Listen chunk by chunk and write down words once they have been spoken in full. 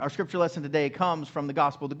Our scripture lesson today comes from the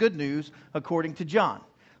gospel, the good news, according to John.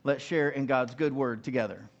 Let's share in God's good word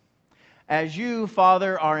together. As you,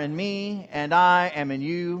 Father, are in me, and I am in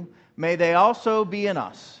you, may they also be in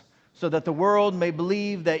us, so that the world may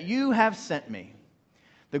believe that you have sent me.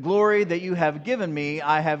 The glory that you have given me,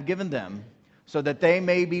 I have given them, so that they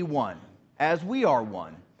may be one, as we are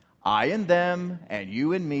one, I in them, and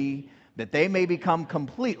you in me, that they may become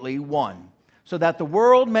completely one, so that the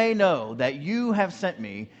world may know that you have sent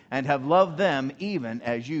me and have loved them even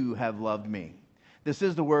as you have loved me. This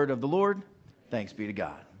is the word of the Lord. Thanks be to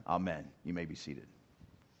God. Amen. You may be seated.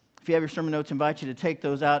 If you have your sermon notes, I invite you to take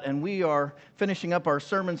those out. And we are finishing up our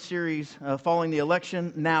sermon series following the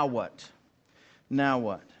election. Now what? Now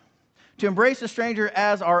what? To embrace a stranger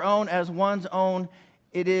as our own, as one's own,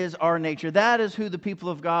 it is our nature. That is who the people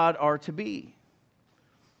of God are to be.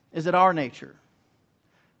 Is it our nature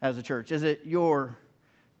as a church? Is it your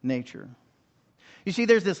nature? You see,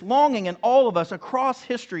 there's this longing in all of us across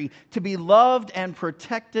history to be loved and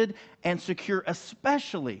protected and secure,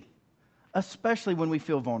 especially when we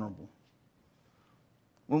feel vulnerable.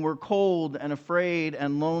 When we're cold and afraid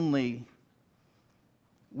and lonely,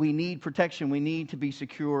 we need protection. We need to be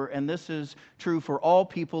secure. And this is true for all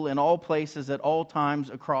people in all places at all times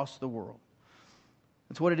across the world.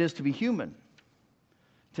 It's what it is to be human.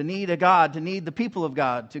 To need a God, to need the people of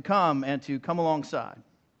God to come and to come alongside.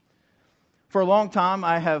 For a long time,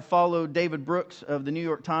 I have followed David Brooks of the New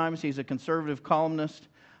York Times. He's a conservative columnist.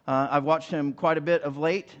 I've watched him quite a bit of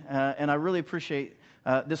late, and I really appreciate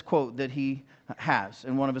this quote that he has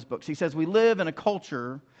in one of his books. He says, "We live in a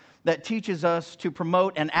culture that teaches us to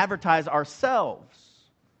promote and advertise ourselves."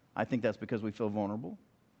 I think that's because we feel vulnerable.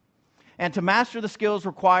 "And to master the skills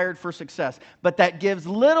required for success, but that gives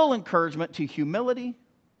little encouragement to humility,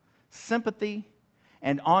 sympathy,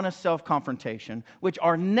 and honest self-confrontation, which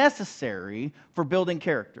are necessary for building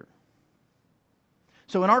character."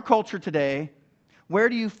 So in our culture today, where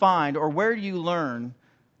do you find or where do you learn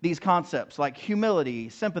these concepts like humility,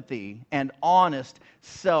 sympathy, and honest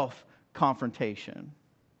self-confrontation?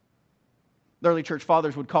 The early church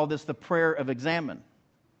fathers would call this the prayer of examine.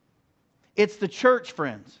 It's the church,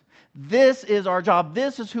 friends. This is our job.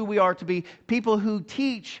 This is who we are to be. People who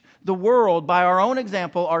teach the world by our own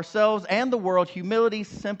example, ourselves and the world, humility,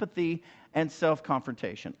 sympathy, and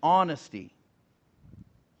self-confrontation. Honesty.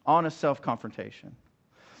 Honest self-confrontation.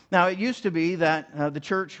 Now, it used to be that the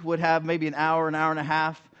church would have maybe an hour and a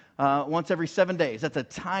half once every 7 days. That's a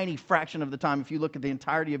tiny fraction of the time if you look at the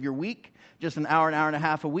entirety of your week, just an hour and a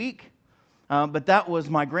half a week. But that was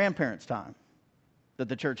my grandparents' time that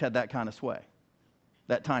the church had that kind of sway.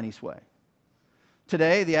 That tiny sway.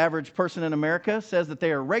 Today, the average person in America says that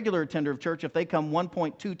they are a regular attender of church if they come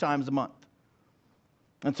 1.2 times a month.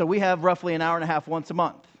 And so we have roughly an hour and a half once a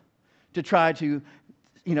month to try to,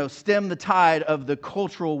 stem the tide of the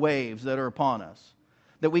cultural waves that are upon us.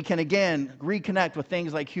 That we can again reconnect with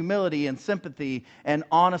things like humility and sympathy and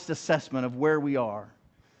honest assessment of where we are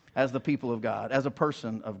as the people of God, as a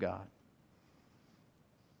person of God.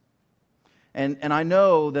 And I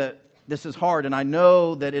know that this is hard, and I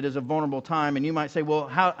know that it is a vulnerable time. And you might say, well,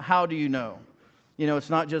 how do you know? It's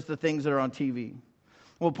not just the things that are on TV.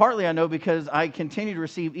 Well, partly I know because I continue to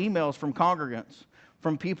receive emails from congregants,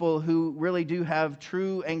 from people who really do have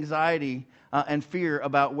true anxiety and fear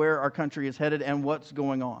about where our country is headed and what's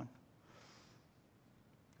going on.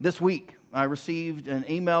 This week, I received an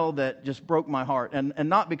email that just broke my heart. And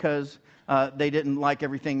not because they didn't like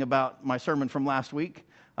everything about my sermon from last week,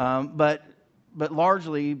 but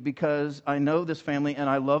largely because I know this family and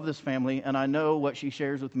I love this family and I know what she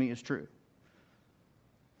shares with me is true.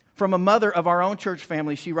 From a mother of our own church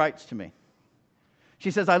family, she writes to me. She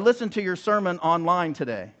says, "I listened to your sermon online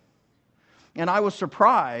today, and I was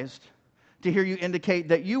surprised to hear you indicate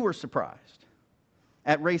that you were surprised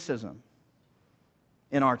at racism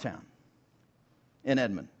in our town, in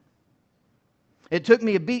Edmond. It took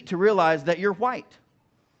me a beat to realize that you're white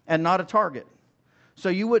and not a target, so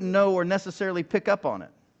you wouldn't know or necessarily pick up on it.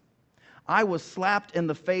 I was slapped in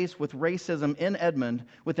the face with racism in Edmond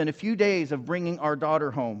within a few days of bringing our daughter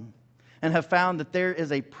home, and have found that there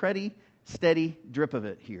is a pretty steady drip of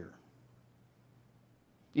it here.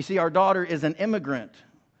 You see, our daughter is an immigrant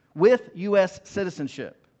with U.S.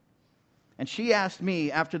 citizenship, and she asked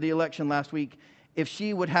me after the election last week if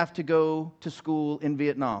she would have to go to school in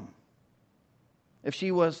Vietnam, if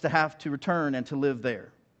she was to have to return and to live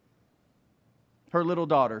there. Her little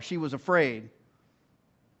daughter, she was afraid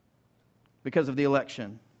because of the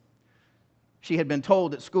election. She had been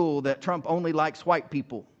told at school that Trump only likes white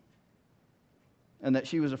people, and that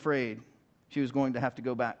she was afraid she was going to have to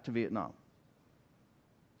go back to Vietnam.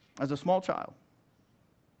 As a small child,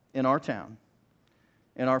 in our town,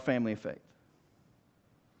 in our family of faith.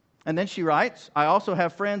 And then she writes, I also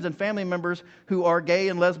have friends and family members who are gay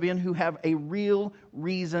and lesbian who have a real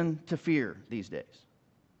reason to fear these days.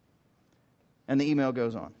 And the email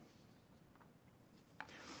goes on.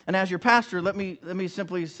 And as your pastor, let me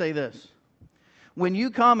simply say this. When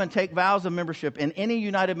you come and take vows of membership in any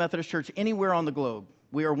United Methodist Church anywhere on the globe,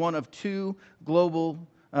 we are one of two global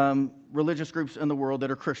religious groups in the world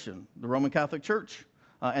that are Christian, the Roman Catholic Church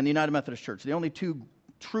and the United Methodist Church, the only two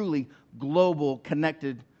truly global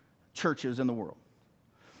connected churches in the world.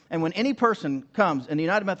 And when any person comes in the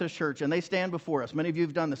United Methodist Church and they stand before us, many of you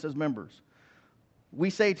have done this as members, we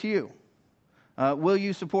say to you, will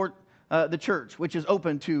you support the church, which is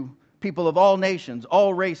open to people of all nations,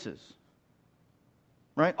 all races,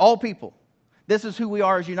 right? All people. This is who we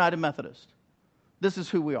are as United Methodist. This is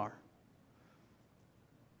who we are.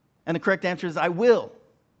 And the correct answer is, I will.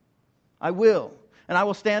 I will. And I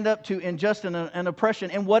will stand up to injustice and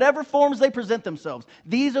oppression in whatever forms they present themselves.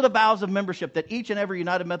 These are the vows of membership that each and every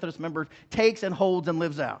United Methodist member takes and holds and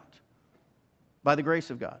lives out by the grace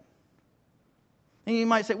of God. And you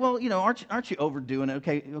might say, well, aren't you overdoing it?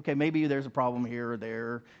 Okay, maybe there's a problem here or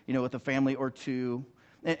there, with a family or two.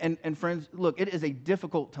 And friends, look, it is a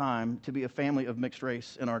difficult time to be a family of mixed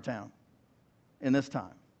race in our town in this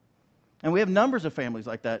time. And we have numbers of families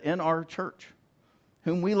like that in our church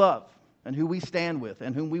whom we love and who we stand with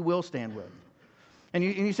and whom we will stand with. And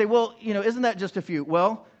you say, well, isn't that just a few?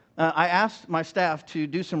 Well, I asked my staff to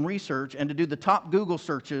do some research and to do the top Google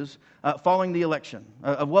searches following the election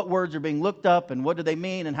of what words are being looked up and what do they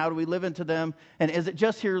mean and how do we live into them, and is it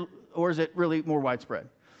just here or is it really more widespread?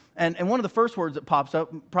 And one of the first words that pops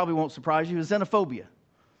up, probably won't surprise you, is xenophobia.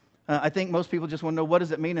 I think most people just want to know, what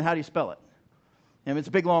does it mean and how do you spell it? And it's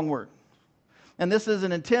a big, long word. And this is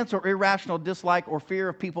an intense or irrational dislike or fear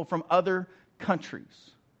of people from other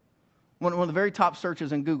countries. One of the very top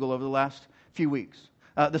searches in Google over the last few weeks.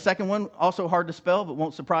 The second one, also hard to spell, but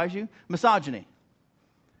won't surprise you, misogyny,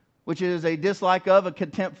 which is a dislike of, a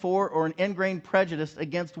contempt for, or an ingrained prejudice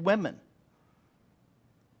against women.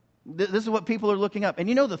 This is what people are looking up. And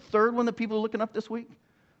the third one that people are looking up this week?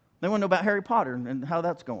 They want to know about Harry Potter and how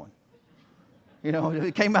that's going.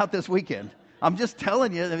 It came out this weekend. I'm just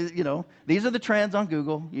telling you, these are the trends on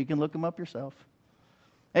Google. You can look them up yourself.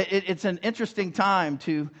 It's an interesting time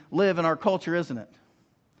to live in our culture, isn't it?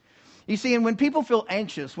 You see, and when people feel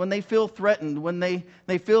anxious, when they feel threatened, when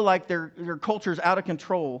they feel like their culture is out of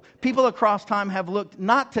control, people across time have looked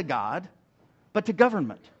not to God, but to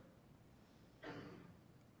government,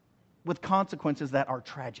 with consequences that are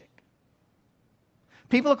tragic.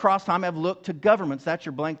 People across time have looked to governments, that's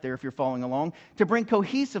your blank there if you're following along, to bring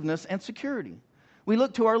cohesiveness and security. We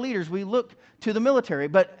look to our leaders, we look to the military,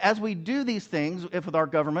 but as we do these things with our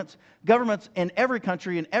governments in every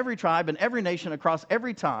country, in every tribe, in every nation, across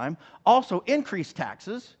every time, also increase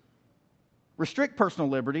taxes, restrict personal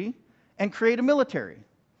liberty, and create a military,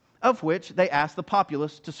 of which they ask the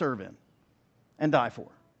populace to serve in and die for.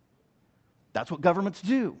 That's what governments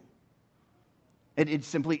do. It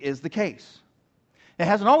simply is the case. It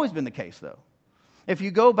hasn't always been the case, though. If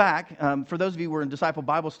you go back, for those of you who were in Disciple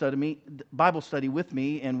Bible study with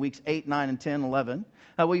me in weeks 8, 9, and 10, 11,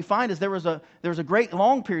 what you find is there was a great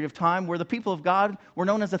long period of time where the people of God were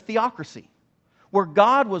known as a theocracy, where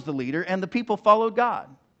God was the leader and the people followed God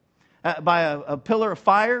by a pillar of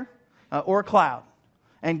fire or a cloud.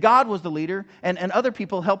 And God was the leader, and other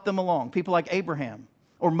people helped them along, people like Abraham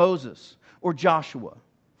or Moses or Joshua.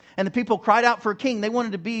 And the people cried out for a king. They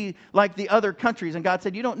wanted to be like the other countries. And God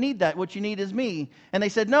said, you don't need that. What you need is me. And they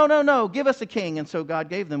said, no, give us a king. And so God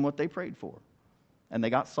gave them what they prayed for. And they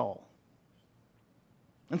got Saul.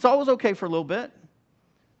 And Saul was okay for a little bit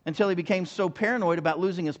until he became so paranoid about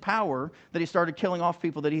losing his power that he started killing off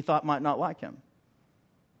people that he thought might not like him.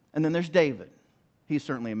 And then there's David. He's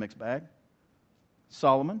certainly a mixed bag.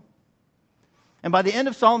 Solomon. And by the end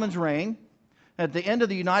of Solomon's reign, at the end of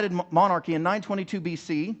the United Monarchy in 922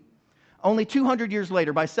 BC, only 200 years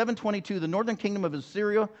later, by 722, the northern kingdom of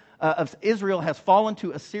Israel has fallen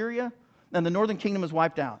to Assyria, and the northern kingdom is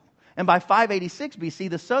wiped out. And by 586 BC,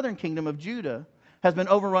 the southern kingdom of Judah has been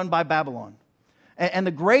overrun by Babylon. And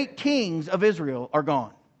the great kings of Israel are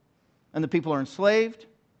gone. And the people are enslaved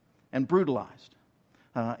and brutalized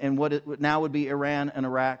in what now would be Iran and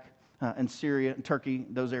Iraq and Syria and Turkey,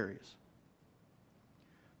 those areas.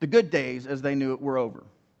 The good days, as they knew it, were over.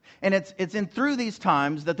 And it's in through these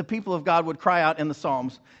times that the people of God would cry out in the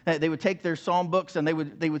Psalms. They would take their psalm books and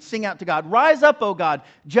they would sing out to God, "Rise up, O God,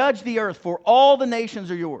 judge the earth, for all the nations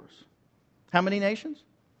are yours." How many nations?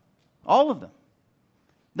 All of them.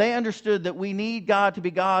 They understood that we need God to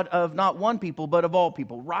be God of not one people, but of all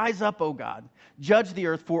people. Rise up, O God. Judge the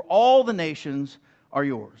earth, for all the nations are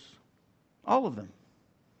yours. All of them.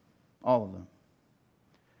 All of them.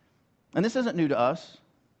 And this isn't new to us.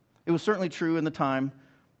 It was certainly true in the time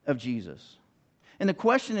of Jesus. And the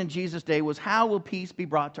question in Jesus' day was, how will peace be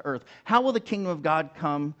brought to earth? How will the kingdom of God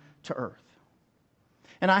come to earth?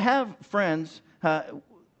 And I have friends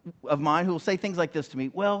of mine who will say things like this to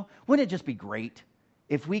me. Well, wouldn't it just be great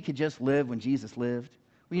if we could just live when Jesus lived?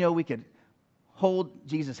 You know, we could hold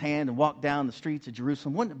Jesus' hand and walk down the streets of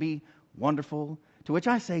Jerusalem. Wouldn't it be wonderful? To which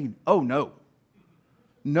I say, oh, no.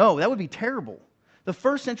 No, that would be terrible. The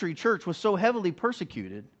first century church was so heavily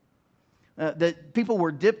persecuted that people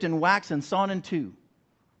were dipped in wax and sawn in two.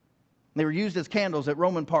 They were used as candles at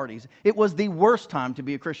Roman parties. It was the worst time to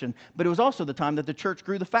be a Christian, but it was also the time that the church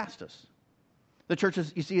grew the fastest. The church,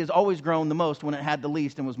 you see, has always grown the most when it had the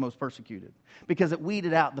least and was most persecuted, because it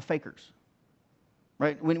weeded out the fakers.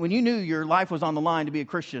 Right? When you knew your life was on the line to be a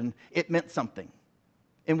Christian, it meant something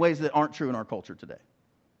in ways that aren't true in our culture today.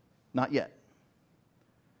 Not yet.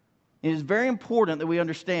 It is very important that we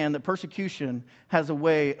understand that persecution has a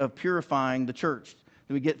way of purifying the church,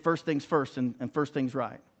 that we get first things first and first things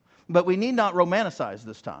right. But we need not romanticize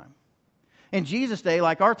this time. In Jesus' day,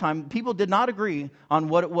 like our time, people did not agree on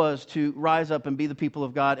what it was to rise up and be the people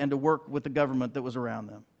of God and to work with the government that was around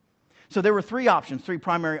them. So there were three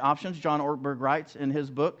primary options. John Ortberg writes in his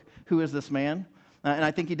book, Who is This Man? And I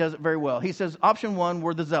think he does it very well. He says, option one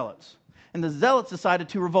were the Zealots. And the Zealots decided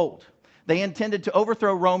to revolt. They intended to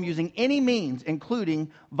overthrow Rome using any means,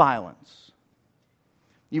 including violence.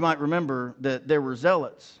 You might remember that there were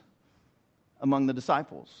zealots among the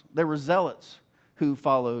disciples. There were zealots who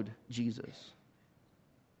followed Jesus.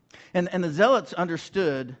 And the zealots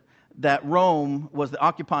understood that Rome was the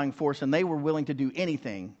occupying force, and they were willing to do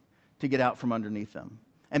anything to get out from underneath them.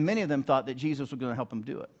 And many of them thought that Jesus was going to help them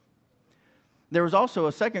do it. There was also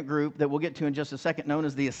a second group that we'll get to in just a second, known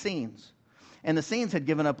as the Essenes. And the Essenes had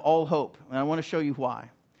given up all hope, and I want to show you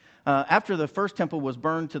why. After the first temple was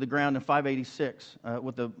burned to the ground in 586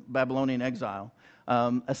 with the Babylonian exile,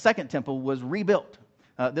 a second temple was rebuilt.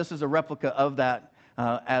 This is a replica of that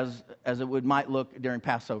as it might look during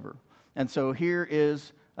Passover. And so here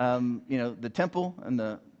is the temple and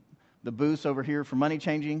the booths over here for money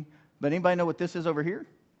changing. But anybody know what this is over here?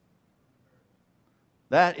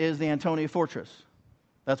 That is the Antonia Fortress.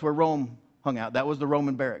 That's where Rome hung out. That was the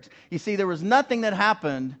Roman barracks. You see, there was nothing that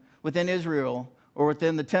happened within Israel or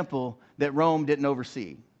within the temple that Rome didn't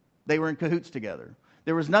oversee. They were in cahoots together.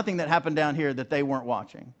 There was nothing that happened down here that they weren't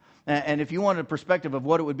watching. And if you wanted a perspective of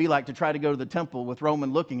what it would be like to try to go to the temple with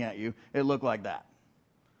Roman looking at you, it looked like that.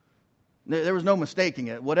 There was no mistaking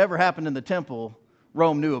it. Whatever happened in the temple,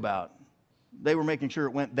 Rome knew about. They were making sure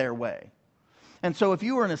it went their way. And so if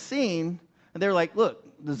you were in a scene, and they're like, look,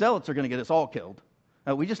 the zealots are going to get us all killed.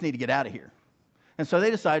 We just need to get out of here. And so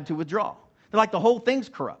they decided to withdraw. They're like, the whole thing's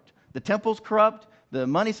corrupt. The temple's corrupt. The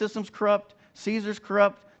money system's corrupt. Caesar's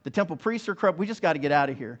corrupt. The temple priests are corrupt. We just got to get out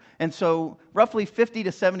of here. And so roughly 50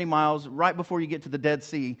 to 70 miles right before you get to the Dead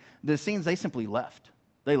Sea, the Essenes, they simply left.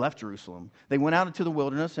 They left Jerusalem. They went out into the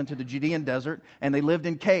wilderness, into the Judean desert, and they lived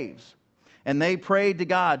in caves. And they prayed to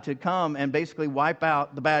God to come and basically wipe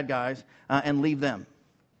out the bad guys and leave them.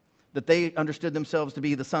 That they understood themselves to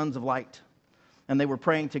be the sons of light. And they were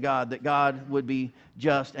praying to God that God would be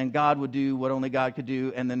just and God would do what only God could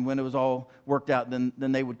do. And then when it was all worked out, then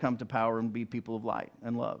they would come to power and be people of light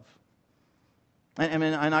and love.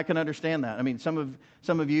 And I can understand that. I mean, some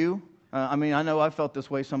of you, I know I've felt this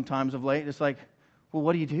way sometimes of late. It's like, well,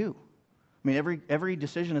 what do you do? I mean, every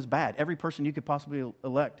decision is bad. Every person you could possibly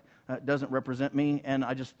elect doesn't represent me, and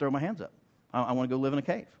I just throw my hands up. I want to go live in a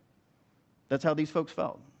cave. That's how these folks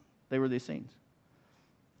felt. They were the Essenes.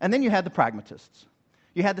 And then you had the pragmatists.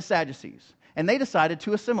 You had the Sadducees. And they decided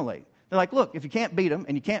to assimilate. They're like, look, if you can't beat them,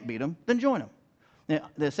 and you can't beat them, then join them. Now,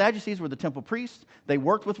 the Sadducees were the temple priests. They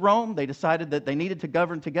worked with Rome. They decided that they needed to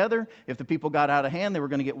govern together. If the people got out of hand, they were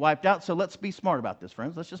going to get wiped out. So let's be smart about this,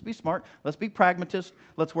 friends. Let's just be smart. Let's be pragmatists.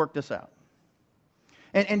 Let's work this out.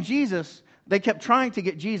 And Jesus, they kept trying to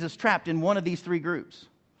get Jesus trapped in one of these three groups.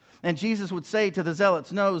 And Jesus would say to the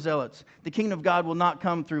zealots, no, zealots, the kingdom of God will not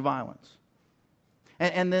come through violence.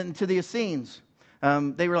 And then to the Essenes,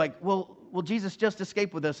 they were like, well, Jesus just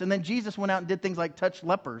escaped with us. And then Jesus went out and did things like touch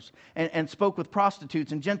lepers and spoke with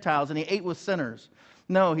prostitutes and Gentiles, and he ate with sinners.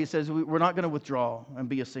 No, he says, we're not going to withdraw and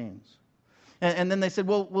be Essenes. And then they said,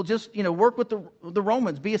 well, we'll just work with the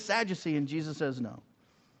Romans, be a Sadducee. And Jesus says no.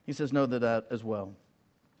 He says no to that as well.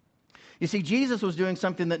 You see, Jesus was doing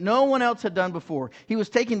something that no one else had done before. He was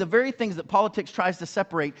taking the very things that politics tries to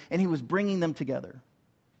separate, and he was bringing them together.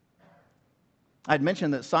 I'd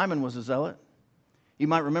mentioned that Simon was a zealot. You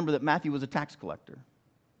might remember that Matthew was a tax collector.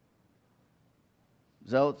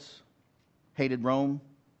 Zealots hated Rome.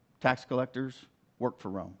 Tax collectors worked for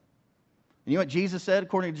Rome. And you know what Jesus said,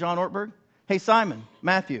 according to John Ortberg? Hey, Simon,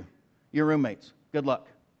 Matthew, your roommates, good luck.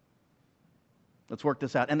 Let's work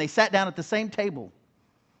this out. And they sat down at the same table,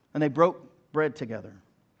 and they broke bread together.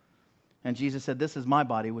 And Jesus said, this is my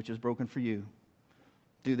body, which is broken for you.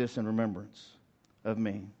 Do this in remembrance of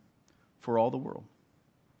me, for all the world.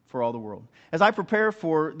 For all the world. As I prepare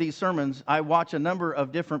for these sermons, I watch a number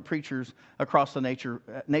of different preachers across the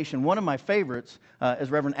nation. One of my favorites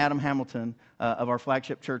is Reverend Adam Hamilton of our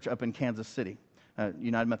flagship church up in Kansas City,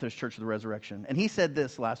 United Methodist Church of the Resurrection. And he said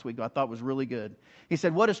this last week, I thought was really good. He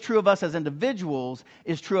said, what is true of us as individuals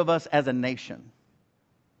is true of us as a nation.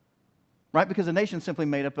 Right? Because a nation is simply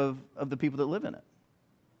made up of the people that live in it.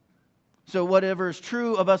 So whatever is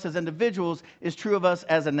true of us as individuals is true of us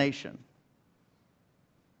as a nation.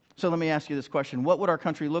 So let me ask you this question. What would our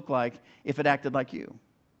country look like if it acted like you?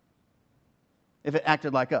 If it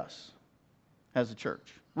acted like us as a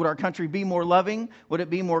church? Would our country be more loving? Would it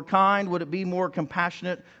be more kind? Would it be more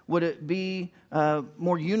compassionate? Would it be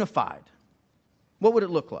more unified? What would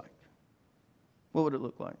it look like? What would it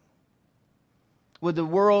look like? Would the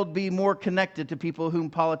world be more connected to people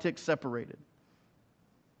whom politics separated?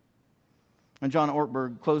 And John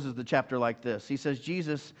Ortberg closes the chapter like this. He says,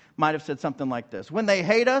 Jesus might have said something like this. When they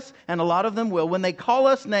hate us, and a lot of them will, when they call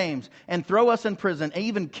us names and throw us in prison and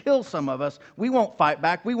even kill some of us, we won't fight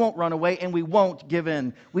back, we won't run away, and we won't give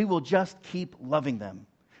in. We will just keep loving them.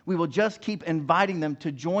 We will just keep inviting them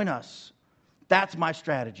to join us. That's my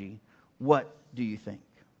strategy. What do you think?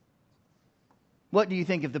 What do you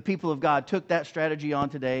think if the people of God took that strategy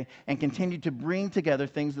on today and continued to bring together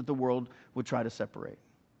things that the world would try to separate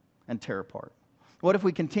and tear apart? What if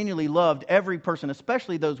we continually loved every person,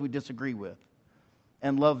 especially those we disagree with,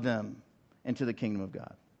 and loved them into the kingdom of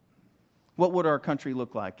God? What would our country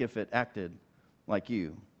look like if it acted like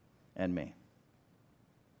you and me?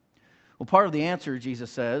 Well, part of the answer,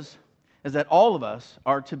 Jesus says, is that all of us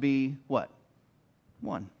are to be what?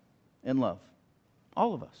 One in love.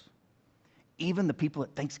 All of us. Even the people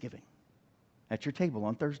at Thanksgiving, at your table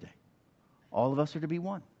on Thursday. All of us are to be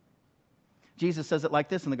one. Jesus says it like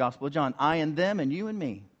this in the Gospel of John, I and them and you and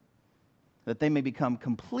me, that they may become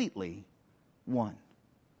completely one.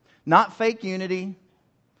 Not fake unity,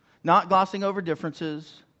 not glossing over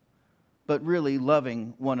differences, but really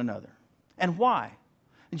loving one another. And why?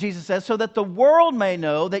 Jesus says, so that the world may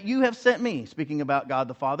know that you have sent me, speaking about God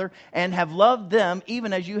the Father, and have loved them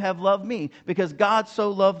even as you have loved me, because God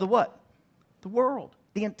so loved the what? The world,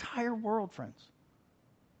 the entire world, friends.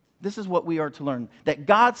 This is what we are to learn, that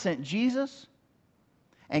God sent Jesus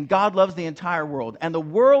and God loves the entire world. And the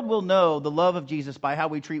world will know the love of Jesus by how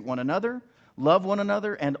we treat one another, love one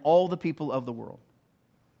another, and all the people of the world.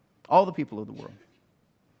 All the people of the world.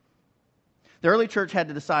 The early church had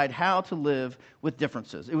to decide how to live with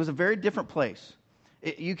differences. It was a very different place.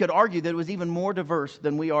 You could argue that it was even more diverse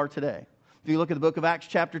than we are today. If you look at the book of Acts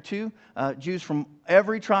chapter 2, Jews from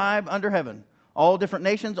every tribe under heaven, all different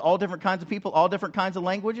nations, all different kinds of people, all different kinds of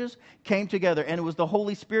languages came together, and it was the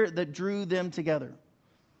Holy Spirit that drew them together.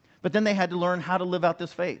 But then they had to learn how to live out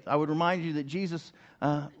this faith. I would remind you that Jesus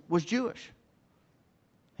was Jewish.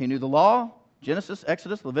 He knew the law, Genesis,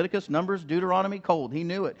 Exodus, Leviticus, Numbers, Deuteronomy, cold. He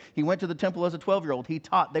knew it. He went to the temple as a 12-year-old. He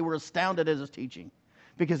taught. They were astounded at his teaching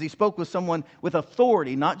because he spoke with someone with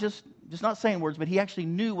authority, not just not saying words, but he actually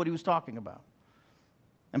knew what he was talking about.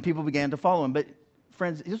 And people began to follow him. But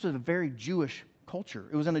friends, this was a very Jewish culture.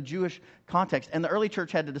 It was in a Jewish context. And the early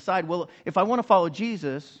church had to decide, well, if I want to follow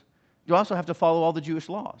Jesus, do I also have to follow all the Jewish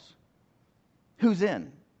laws? Who's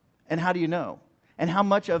in? And how do you know? And how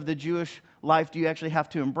much of the Jewish life do you actually have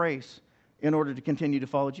to embrace in order to continue to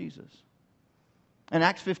follow Jesus? In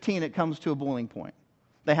Acts 15, it comes to a boiling point.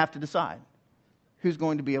 They have to decide who's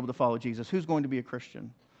going to be able to follow Jesus, who's going to be a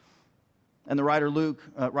Christian. And the writer Luke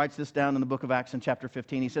writes this down in the book of Acts in chapter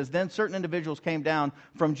 15. He says, then certain individuals came down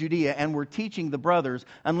from Judea and were teaching the brothers,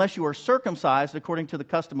 unless you are circumcised according to the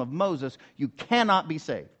custom of Moses, you cannot be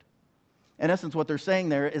saved. In essence, what they're saying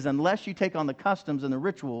there is unless you take on the customs and the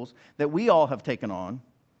rituals that we all have taken on,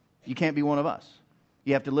 you can't be one of us.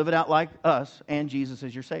 You have to live it out like us, and Jesus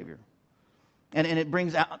is your Savior. And it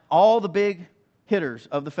brings out all the big hitters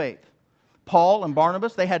of the faith. Paul and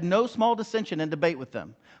Barnabas, they had no small dissension and debate with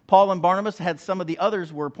them. Paul and Barnabas had some of the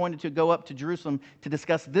others were appointed to go up to Jerusalem to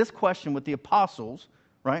discuss this question with the apostles,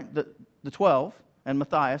 right? The 12, and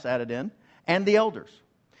Matthias added in, and the elders.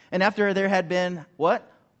 And after there had been, what?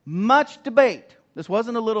 Much debate. This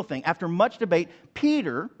wasn't a little thing. After much debate,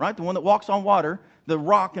 Peter, right, the one that walks on water, the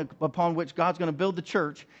rock upon which God's going to build the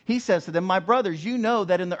church, he says to them, my brothers, you know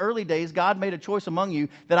that in the early days God made a choice among you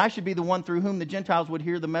that I should be the one through whom the Gentiles would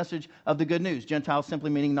hear the message of the good news. Gentiles simply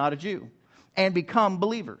meaning not a Jew. And become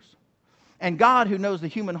believers. And God, who knows the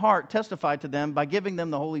human heart, testified to them by giving them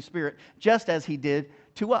the Holy Spirit, just as he did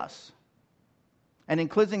to us. And in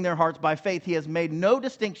cleansing their hearts by faith, he has made no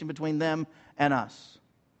distinction between them and us.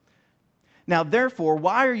 Now, therefore,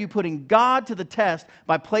 why are you putting God to the test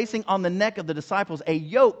by placing on the neck of the disciples a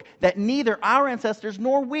yoke that neither our ancestors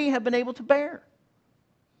nor we have been able to bear?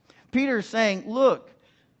 Peter is saying, look,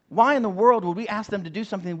 why in the world would we ask them to do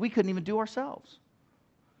something we couldn't even do ourselves?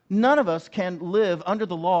 None of us can live under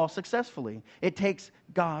the law successfully. It takes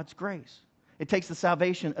God's grace. It takes the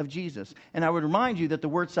salvation of Jesus. And I would remind you that the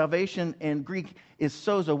word salvation in Greek is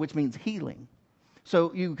sozo, which means healing.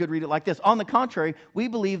 So you could read it like this. On the contrary, we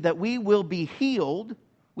believe that we will be healed,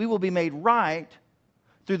 we will be made right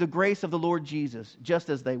through the grace of the Lord Jesus,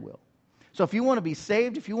 just as they will. So if you want to be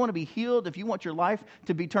saved, if you want to be healed, if you want your life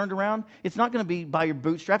to be turned around, it's not going to be by your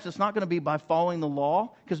bootstraps. It's not going to be by following the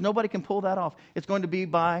law, because nobody can pull that off. It's going to be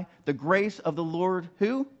by the grace of the Lord,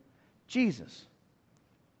 who? Jesus.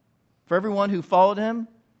 For everyone who followed him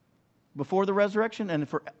before the resurrection, and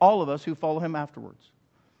for all of us who follow him afterwards.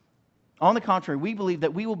 On the contrary, we believe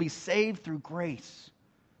that we will be saved through grace,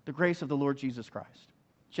 the grace of the Lord Jesus Christ,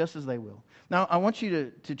 just as they will. Now, I want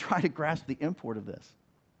you to try to grasp the import of this.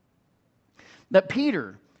 That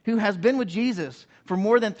Peter, who has been with Jesus for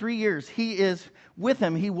more than 3 years, he is with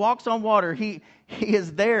him. He walks on water. He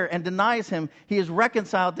is there and denies him. He is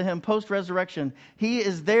reconciled to him post-resurrection. He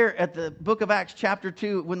is there at the book of Acts chapter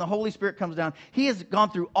 2 when the Holy Spirit comes down. He has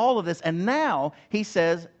gone through all of this, and now he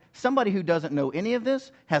says, somebody who doesn't know any of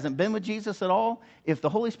this, hasn't been with Jesus at all, if the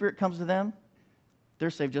Holy Spirit comes to them, they're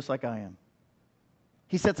saved just like I am.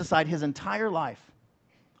 He sets aside his entire life,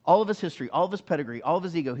 all of his history, all of his pedigree, all of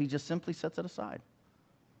his ego. He just simply sets it aside.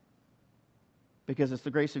 Because it's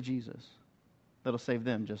the grace of Jesus that'll save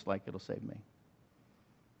them just like it'll save me.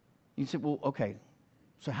 You say, well, okay,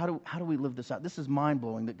 so how do we live this out? This is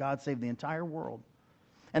mind-blowing that God saved the entire world.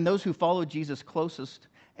 And those who followed Jesus closest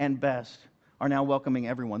and best are now welcoming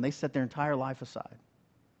everyone. They set their entire life aside.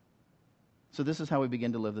 So this is how we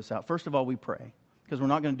begin to live this out. First of all, we pray, because we're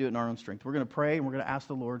not going to do it in our own strength. We're going to pray, and we're going to ask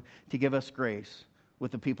the Lord to give us grace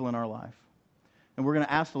with the people in our life. And we're going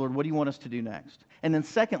to ask the Lord, what do you want us to do next? And then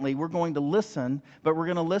secondly, we're going to listen, but we're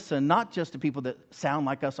going to listen not just to people that sound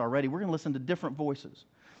like us already. We're going to listen to different voices.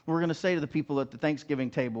 We're going to say to the people at the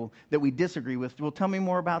Thanksgiving table that we disagree with, well, tell me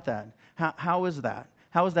more about that. How is that?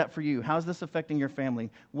 How is that for you? How is this affecting your family?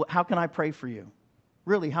 How can I pray for you?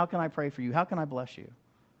 Really, how can I pray for you? How can I bless you?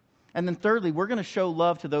 And then thirdly, we're going to show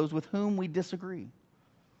love to those with whom we disagree.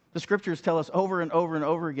 The scriptures tell us over and over and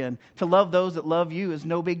over again, to love those that love you is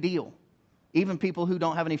no big deal. Even people who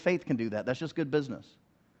don't have any faith can do that. That's just good business.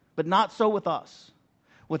 But not so with us.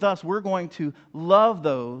 With us, we're going to love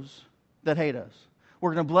those that hate us.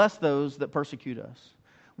 We're going to bless those that persecute us.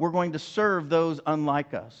 We're going to serve those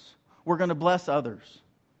unlike us. We're going to bless others.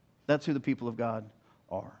 That's who the people of God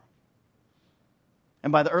are.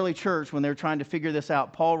 And by the early church, when they're trying to figure this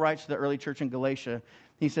out, Paul writes to the early church in Galatia,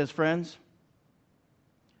 he says, friends,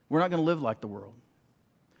 we're not going to live like the world.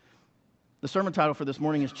 The sermon title for this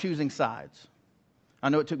morning is Choosing Sides. I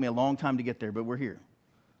know it took me a long time to get there, but we're here.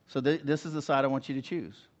 So this is the side I want you to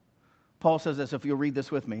choose. Paul says this, if you'll read this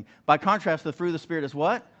with me. By contrast, the fruit of the Spirit is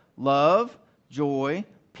what? Love, joy,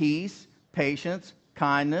 peace, patience,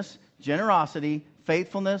 kindness, generosity,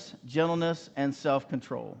 faithfulness, gentleness, and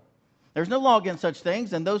self-control. There's no law against such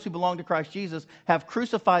things, and those who belong to Christ Jesus have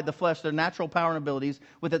crucified the flesh, their natural power and abilities,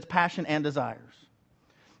 with its passion and desires.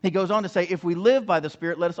 He goes on to say, if we live by the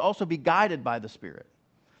Spirit, let us also be guided by the Spirit.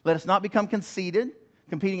 Let us not become conceited,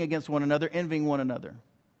 competing against one another, envying one another.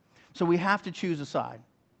 So we have to choose a side.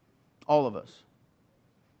 All of us.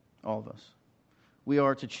 All of us. We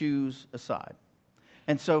are to choose a side.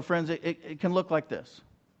 And so, friends, it can look like this.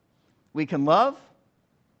 We can love,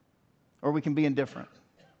 or we can be indifferent.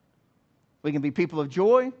 We can be people of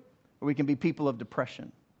joy, or we can be people of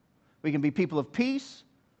depression. We can be people of peace,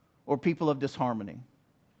 or people of disharmony.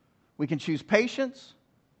 We can choose patience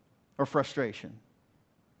or frustration.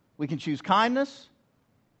 We can choose kindness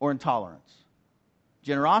or intolerance.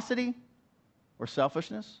 Generosity or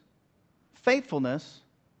selfishness. Faithfulness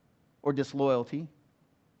or disloyalty.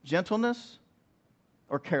 Gentleness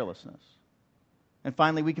or carelessness. And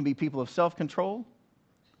finally, we can be people of self-control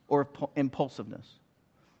or impulsiveness.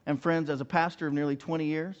 And friends, as a pastor of nearly 20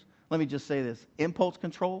 years, let me just say this. Impulse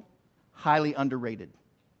control, highly underrated.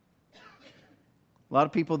 A lot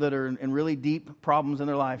of people that are in really deep problems in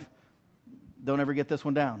their life don't ever get this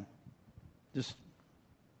one down. Just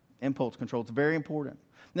Impulse control. It's very important.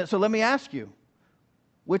 Now, so let me ask you,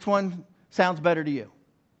 which one sounds better to you?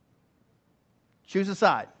 Choose a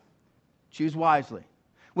side. Choose wisely.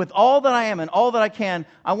 With all that I am and all that I can,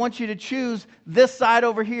 I want you to choose this side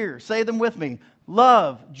over here. Say them with me.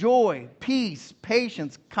 Love, joy, peace,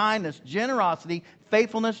 patience, kindness, generosity,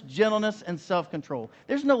 faithfulness, gentleness, and self-control.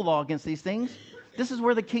 There's no law against these things. This is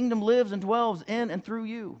where the kingdom lives and dwells in and through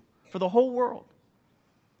you for the whole world.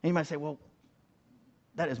 And you might say, well,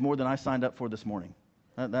 that is more than I signed up for this morning.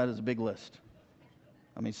 That is a big list.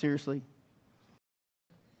 I mean, seriously?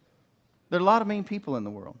 There are a lot of mean people in the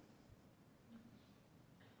world.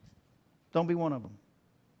 Don't be one of them.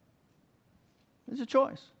 It's a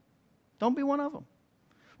choice. Don't be one of them.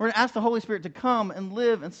 We're going to ask the Holy Spirit to come and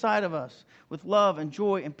live inside of us with love and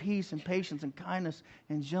joy and peace and patience and kindness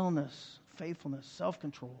and gentleness, faithfulness,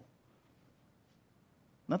 self-control.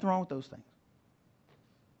 Nothing wrong with those things.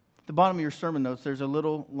 At the bottom of your sermon notes, there's a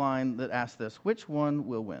little line that asks this: which one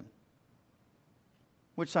will win?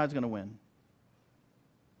 Which side's going to win?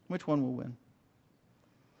 Which one will win?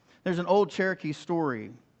 There's an old Cherokee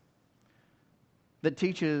story that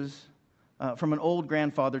teaches from an old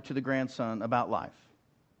grandfather to the grandson about life.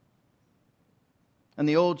 And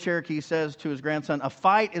the old Cherokee says to his grandson, "A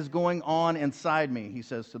fight is going on inside me," he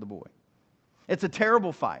says to the boy. It's a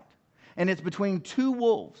terrible fight, and it's between two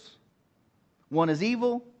wolves. One is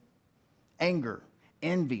evil, anger,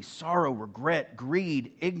 envy, sorrow, regret,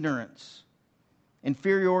 greed, ignorance,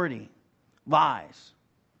 inferiority, lies,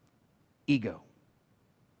 ego.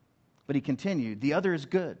 But he continued, the other is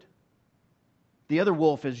good. The other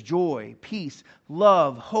wolf is joy, peace,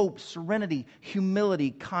 love, hope, serenity,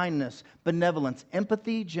 humility, kindness, benevolence,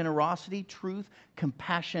 empathy, generosity, truth,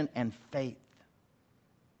 compassion, and faith.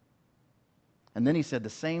 And then he said, the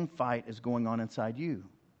same fight is going on inside you,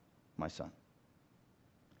 my son.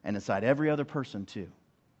 And inside every other person too.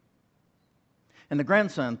 And the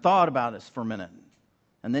grandson thought about this for a minute.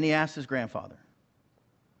 And then he asked his grandfather,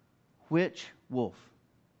 which wolf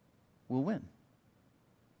will win?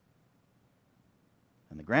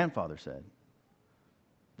 And the grandfather said,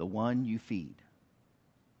 the one you feed.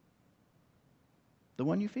 The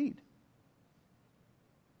one you feed.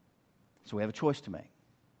 So we have a choice to make.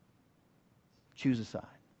 Choose a side.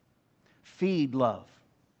 Feed love.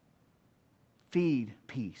 Feed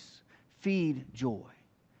peace. Feed joy.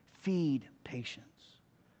 Feed patience.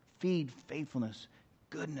 Feed faithfulness,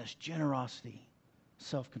 goodness, generosity,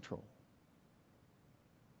 self-control.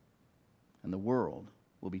 And the world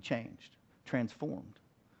will be changed, transformed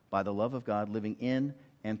by the love of God living in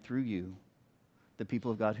and through you, the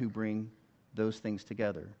people of God who bring those things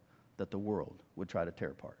together that the world would try to tear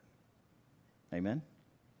apart. Amen?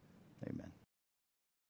 Amen.